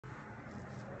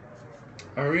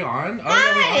Are we on? Oh,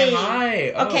 Hi! yeah, we are.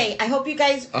 Hi! Oh. Okay, I hope you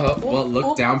guys... Oh, well,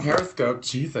 look down Periscope.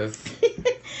 Jesus.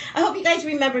 I hope you guys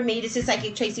remember me. This is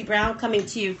Psychic Tracey Brown coming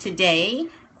to you today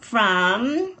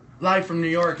from... Live from New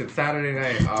York. It's Saturday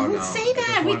night. Oh, Don't no. say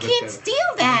that. We can't steal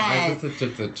that. It's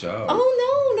just a joke. Oh,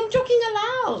 no. No joking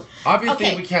allowed. Obviously,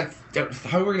 okay. we can't...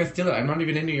 How are we going to steal it? I'm not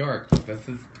even in New York. This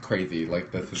is crazy.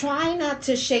 Like, this is... Try not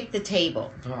to shake the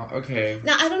table. Oh, okay.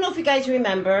 Now, I don't know if you guys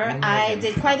remember. I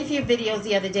did quite a few videos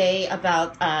the other day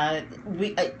about...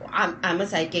 I'm a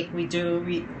psychic. We do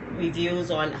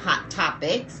reviews on hot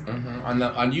topics. Mm-hmm.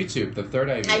 On YouTube, the third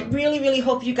eye view. I really, really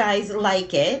hope you guys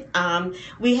like it.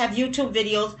 We have YouTube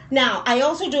videos. Now, I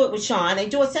also do it with Sean. I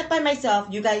do a set by myself.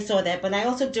 You guys saw that. But I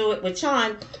also do it with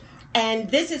Sean. And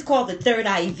this is called the third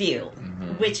eye view,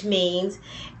 which means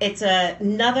it's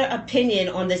another opinion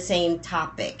on the same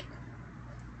topic.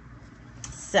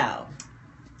 So,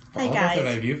 hi guys. Third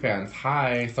eye view fans,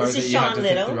 hi. Sorry that you had to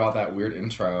sit through all that weird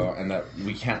intro and that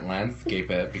we can't landscape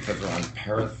it because we're on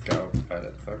Periscope, but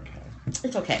it's okay.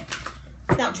 It's okay.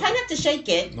 Now, try not to shake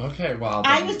it. Okay, well...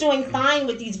 I was doing fine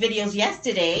with these videos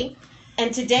yesterday.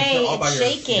 And today it's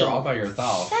shaking. You're all by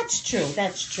yourself. That's true.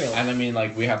 That's true. And I mean,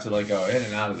 like, we have to like go in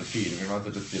and out of the feed. We might as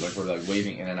well just be like we're like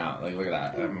waving in and out. Like, look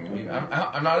at that. I mean,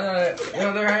 I'm not in it. You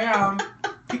know, there I am.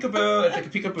 Peekaboo. It's like a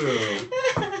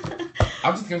peekaboo.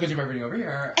 I'm just gonna go do my reading over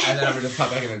here, and then I'm gonna just pop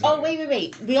back in. And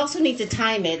wait. We also need to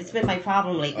time it. It's been my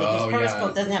problem lately because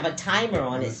Periscope doesn't have a timer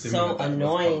on it. It's so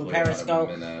annoying.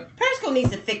 Periscope needs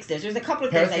to fix this. There's a couple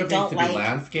of things I don't like.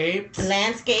 Landscape.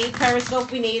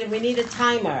 Periscope. We need a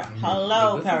timer.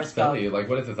 Hello, Periscope. Silly. Like,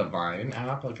 what is this? A Vine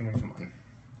app? Like, come on.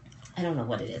 I don't know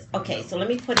what it is. Okay, so let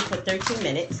me put it for 13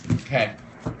 minutes. Okay.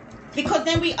 Because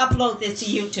then we upload this to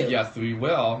YouTube. Yes, we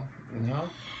will.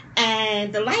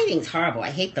 And the lighting's horrible. I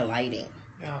hate the lighting.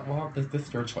 Yeah, well, this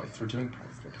is your choice. We're doing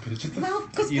Periscope.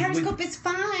 Because Periscope is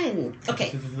fun.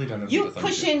 Okay, you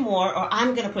push in more, or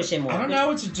I'm going to push in more. I don't know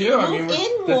what to do. Move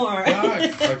in more.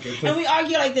 And we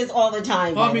argue like this all the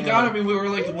time. Oh, my God. I mean, we were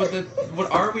like,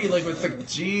 what are we? Like, it's like,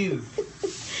 jeez.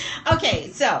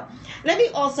 Okay, so let me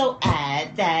also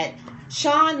add that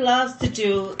Sean loves to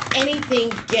do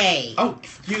anything gay. Oh,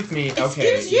 excuse me.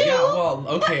 Okay. Excuse you? Yeah, well,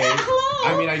 okay.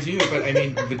 Hello? I mean, I do, but I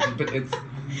mean, but it's...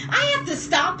 I have to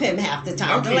stop him half the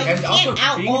time. Okay, and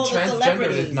also being transgender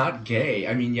is not gay.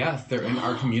 I mean, yes, they're in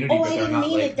our community, but they're not like... I didn't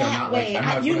mean it that way.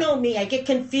 You know me, I get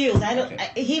confused. I don't.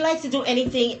 Okay. He likes to do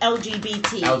anything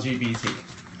LGBT.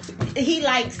 LGBT. He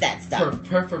likes that stuff.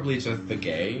 Preferably just the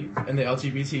gay and the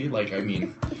LGBT. Like, I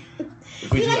mean...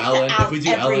 If we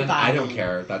do Ellen, I don't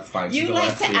care. That's fine. You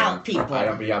like to out people. I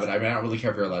don't. But I mean, I don't really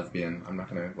care if you're a lesbian. I'm not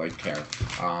gonna like care.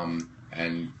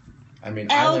 And I mean,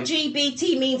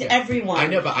 LGBT means everyone. I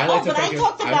know, but I like to focus. I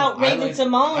talked about Raven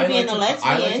Simone being a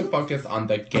lesbian. I like to focus on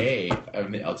the gay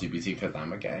of the LGBT because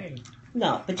I'm a gay.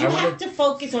 No, but you have to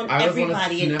focus on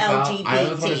everybody in LGBT. I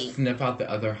always want to sniff out the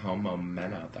other homo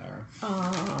men out there.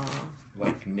 Aww.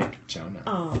 Like Nick Jonas.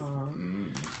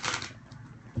 Aww.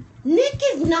 Nick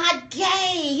is not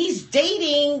gay. He's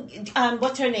dating,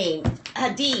 what's her name?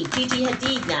 Hadid. Gigi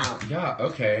Hadid now. Yeah,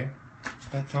 okay.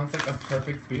 That sounds like a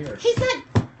perfect beard. He's not...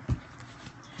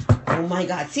 Oh my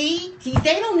God. See?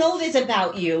 They don't know this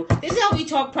about you. This is how we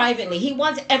talk privately. He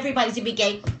wants everybody to be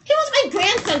gay. He wants my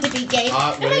grandson to be gay.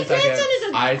 And my grandson is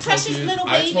a precious little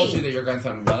baby. I told you that your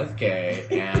grandson was gay,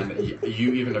 and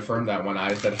you even affirmed that when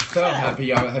I said, so, have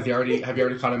you already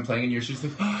caught him playing in your shoes?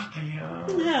 Like, oh, I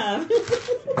am. Yeah.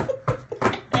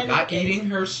 Not eating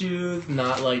her shoes,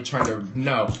 not like trying to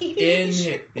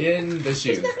in the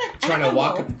shoes. Trying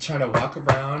to walk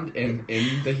around in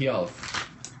the heels.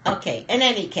 Okay, in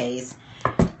any case,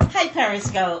 hi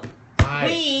Periscope. Hi.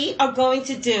 We are going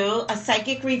to do a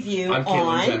psychic review on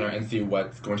Caitlyn Jenner and see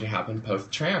what's going to happen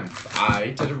post-trans.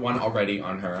 I did one already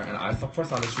on her, and I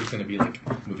foresaw that she was going to be like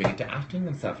moving into acting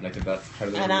and stuff, and I think that's part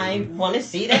of the And I want to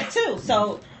see that too.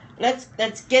 So let's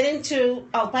get into.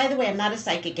 Oh, by the way, I'm not a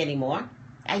psychic anymore.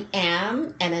 I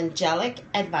am an angelic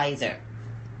advisor.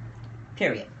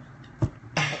 Period.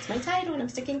 That's my title, and I'm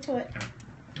sticking to it.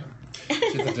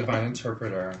 She's a divine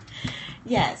interpreter.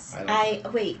 Yes.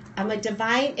 I'm a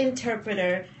divine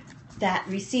interpreter that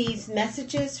receives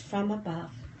messages from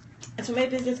above. That's what my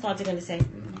business cards are going to say.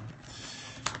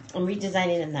 I'm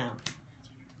redesigning them now.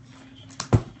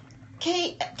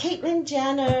 Caitlyn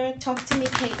Jenner, talk to me,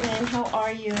 Caitlyn. How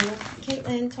are you?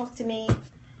 Caitlyn, talk to me.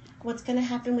 What's going to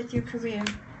happen with your career?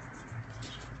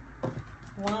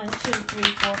 1, 2, 3,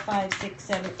 4, 5, 6,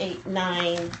 7, 8,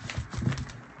 9,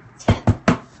 10.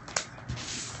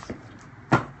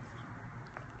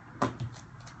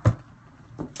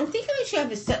 I think I should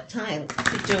have a set time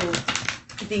to do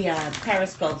the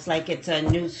periscopes like it's a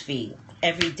news feed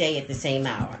every day at the same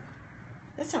hour.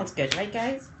 That sounds good, right,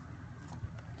 guys?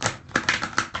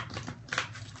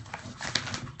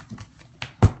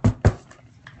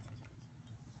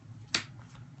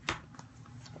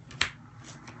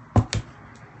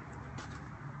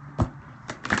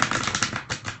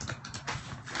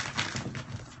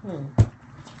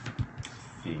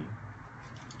 See.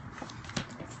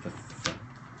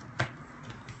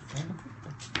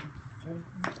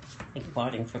 Like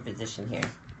barting for position here.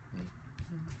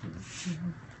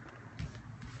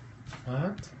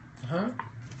 What? Huh?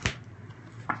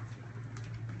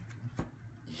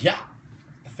 Yeah.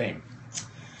 Same.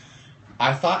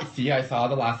 I saw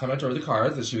the last time I drew the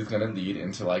cards that she was going to lead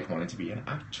into, like, wanting to be an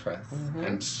actress.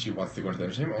 And she wants to go into the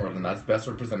entertainment world, and that's best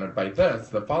represented by this.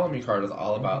 The Follow Me card is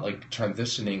all about, like,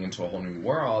 transitioning into a whole new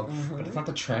world, but it's not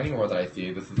the tranny world that I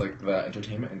see. This is, like, the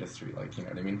entertainment industry, like, you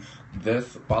know what I mean?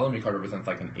 This Follow Me card represents,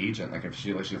 like, an agent. Like, if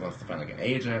she wants to find, like, an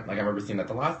agent. Like, I remember seeing that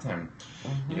the last time.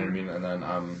 You know what I mean? And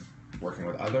then, working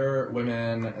with other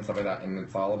women and stuff like that, and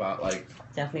it's all about, like...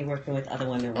 Definitely working with other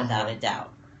women, without a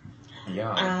doubt.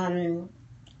 Yeah.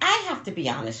 I have to be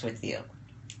honest with you.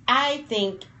 I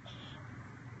think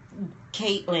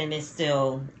Caitlyn is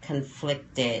still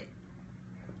conflicted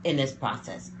in this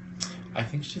process. I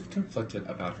think she's conflicted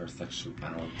about her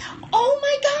sexuality. Oh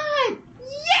my God!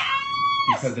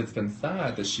 Yes! Because it's been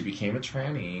said that she became a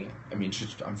tranny. I mean, she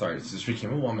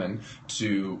became a woman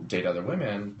to date other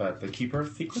women, but the Keeper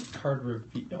of Secrets card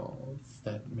reveals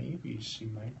that maybe she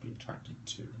might be attracted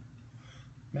to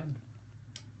men.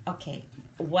 Okay,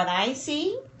 what I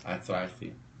see... That's what I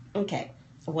see. Okay,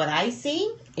 what I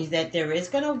see is that there is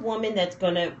going to a woman that's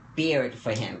going to beard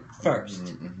for him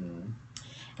first.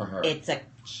 For her.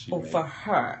 For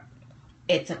her,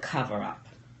 it's a cover-up.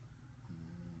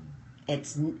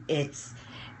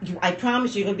 I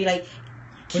promise you, you're going to be like,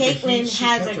 Caitlyn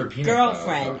has a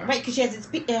girlfriend. Right, because she has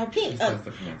her penis.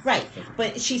 Right,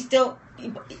 but she's still...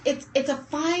 It's a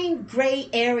fine gray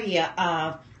area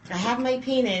of, I have my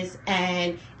penis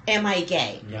and... Am I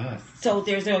gay? Yes. So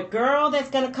there's a girl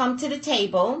that's going to come to the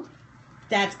table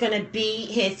that's going to be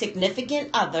his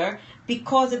significant other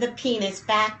because of the penis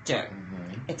factor.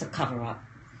 It's a cover-up.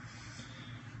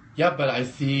 Yeah, but I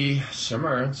see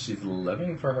Shimmer. She's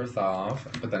living for herself.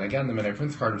 But then again, the Midnight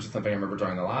Prince card, which is something I remember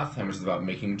drawing the last time, which is about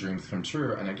making dreams come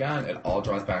true. And again, it all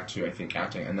draws back to, I think,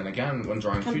 acting. And then again, when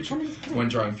drawing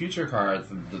future cards,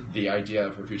 the idea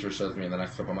of her future shows me in the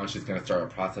next couple months she's going to start a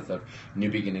process of new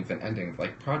beginnings and endings,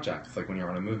 like projects, like when you're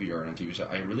on a movie or on a TV show.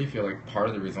 I really feel like part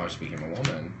of the reason why she became a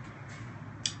woman.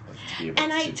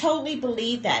 And I totally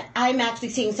believe that. I'm actually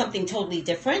seeing something totally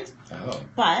different. Oh.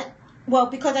 But... Well,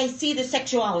 because I see the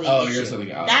sexuality issue. You're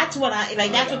something else. That's what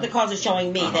that's what the cards are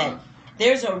showing me, that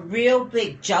there's a real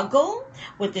big juggle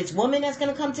with this woman that's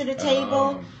going to come to the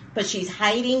table, but she's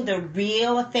hiding the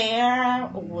real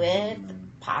affair with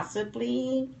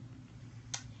possibly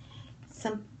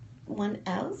someone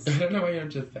else. I don't know why you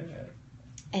don't just say it.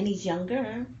 And he's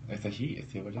younger. It's a he.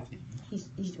 What is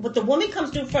he? But the woman comes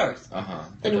through first.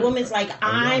 And the woman's like,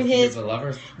 I'm his... the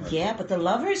lover's card. Yeah, but the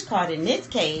lover's card in this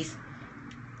case...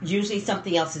 Usually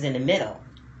something else is in the middle.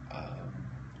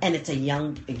 And it's a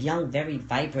young, very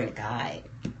vibrant guy.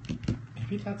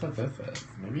 Maybe that's what this is.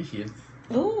 Maybe he is...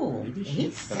 Ooh,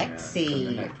 he's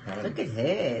sexy. Look at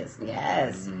his.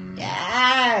 Yes.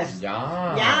 Yes.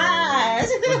 Yeah.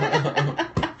 Yes.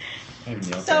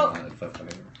 So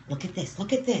funny. Look at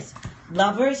this.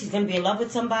 Lovers, he's going to be in love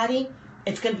with somebody.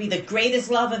 It's going to be the greatest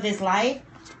love of his life.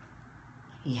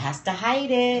 He has to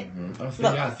hide it. Oh, so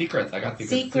look, secrets. I got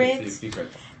secrets.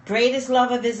 Secrets. Greatest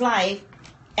love of his life,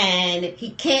 and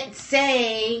he can't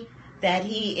say that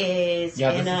he is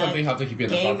this is something you have to keep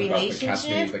in the thoughts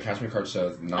relationship. The Catch Me card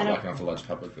shows not walking off the ledge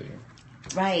publicly.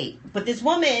 Right, but this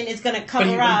woman is going to cover up.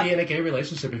 But he wouldn't be in a gay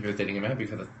relationship if he was dating a man,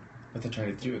 because that's what they're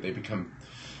trying to do.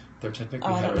 They're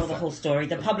technically I don't know the whole story.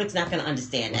 The public's not going to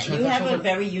understand that. You have a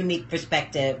very unique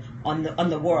perspective on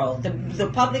the world. The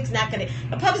public's not going to...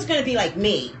 The public's going to be like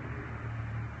me.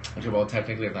 Okay, well,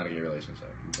 technically it's not a gay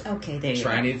relationship. Okay, there you go.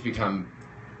 Trannies become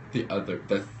the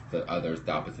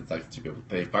opposite sex to people.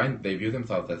 They view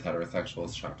themselves as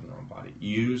heterosexuals trapped in their own body.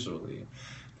 Usually.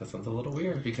 This one's a little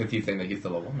weird, because he's saying that he's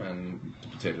still a woman.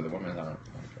 To the woman, I don't know.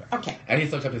 Okay. And he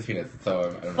still kept his penis, so I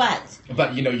don't know.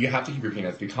 But, you have to keep your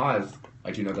penis, because... I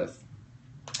do know this.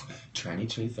 Tranny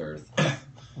chasers,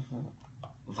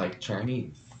 like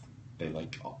trannies, they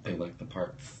like the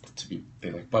parts to be. They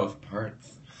like both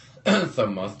parts. So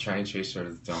most tranny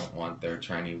chasers don't want their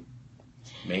tranny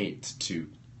mate to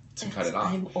cut it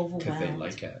off because they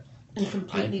like it. I'm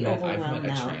completely overwhelmed I've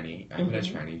met a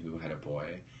tranny who had a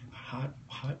boy.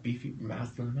 hot, beefy,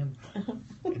 masculine men.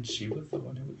 And she was the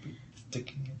one who would be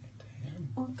sticking it into him.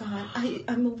 Oh God,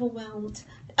 I'm overwhelmed.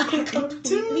 I'm I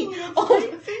completely. do.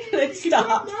 Oh, let's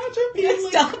stop. Let's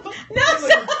stop. No,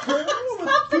 stop.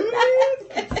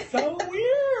 It's so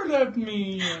weird of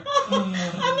me.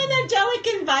 I'm an angelic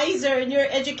advisor, and you're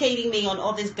educating me on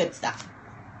all this good stuff.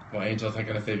 Well, angels aren't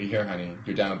gonna save you here, honey.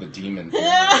 You're down with the demons.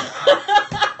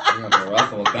 You're gonna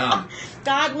wrestle with them.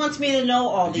 God wants me to know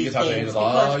all these You can talk to things angels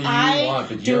all because you I want,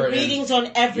 but do readings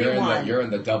on everyone. You're in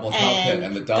the double hell pit,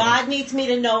 and the double. God needs me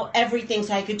to know everything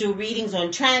so I could do readings on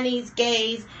trannies,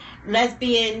 gays,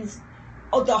 lesbians,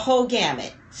 the whole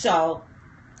gamut. So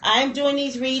I'm doing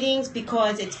these readings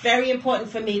because it's very important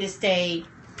for me to stay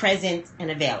present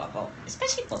and available,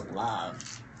 especially for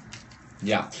love.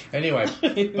 Yeah. Anyway,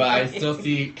 but I still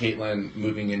see Caitlyn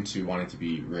moving into wanting to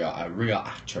be a real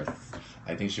actress.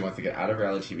 I think she wants to get out of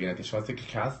reality TV, and I think she wants to get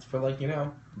cast for, like, you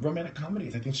know, romantic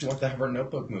comedies. I think she wants to have her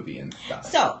Notebook movie and stuff.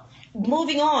 So,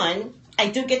 moving on, I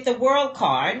do get the world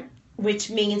card, which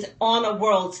means on a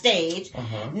world stage,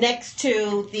 next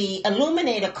to the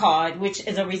Illuminator card, which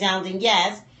is a resounding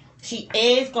yes. She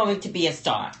is going to be a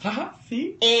star.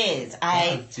 See? Is.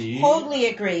 I totally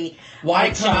agree.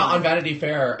 Why come out on Vanity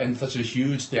Fair in such a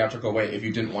huge theatrical way if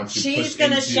you didn't want to She's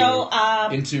going to show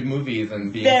up into movies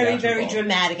and be very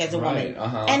dramatic as a woman.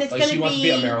 And it's like going to be... She wants to be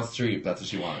a Meryl Streep. That's what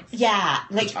she wants. Yeah.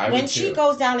 Like, when she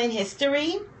goes down in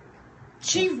history,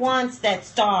 she wants that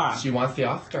star. She wants the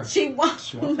Oscar.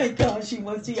 Oh my God, she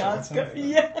wants the Oscar.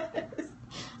 Yes.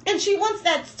 And she wants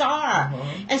that star.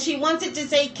 And she wants it to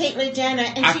say Caitlyn Jenner.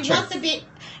 And Actress. She wants to be...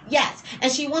 Yes.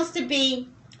 And she wants to be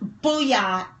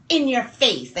booyah in your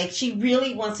face. Like, she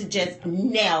really wants to just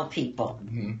nail people.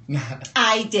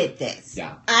 I did this.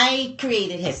 Yeah. I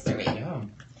created history. Yeah.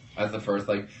 As the first,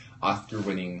 like,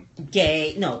 Oscar-winning...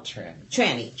 Gay. No.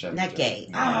 Tranny. Not gay.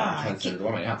 Transgender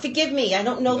woman, yeah. Forgive me. I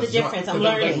don't know the difference. I'm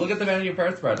learning. Like, look at the Vanity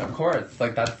Fair spread. Of course.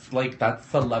 Like, that's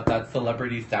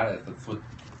celebrity status. That's what...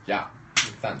 Yeah.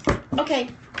 Makes sense. Okay.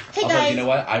 Hey, Although, guys. you know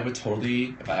what? I would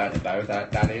totally, if I was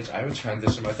at that age, I would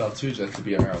transition myself too just to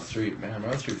be a Meryl Streep. Man,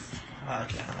 Meryl Streep.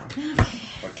 Fuck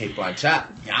yeah. Or Kate Blanchett.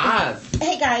 Yes.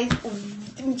 Hey, guys.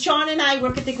 Sean and I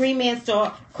work at the Green Man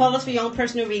Store. Call us for your own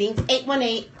personal readings.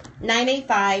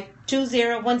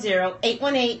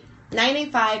 818-985-2010.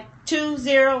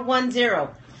 818-985-2010.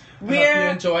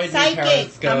 We're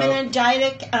psychics. I'm an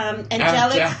angelic I'm an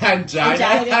angina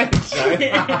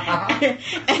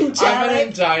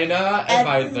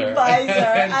advisor.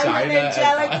 I'm an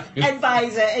angelic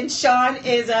advisor. And Sean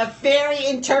is a fairy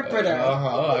interpreter.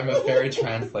 I'm a fairy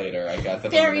translator, I guess.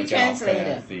 Fairy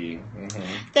translator.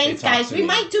 Thanks, guys. We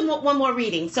might do one more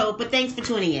reading. But thanks for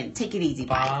tuning in. Take it easy.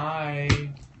 Bye.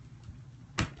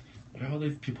 What are all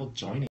these people joining?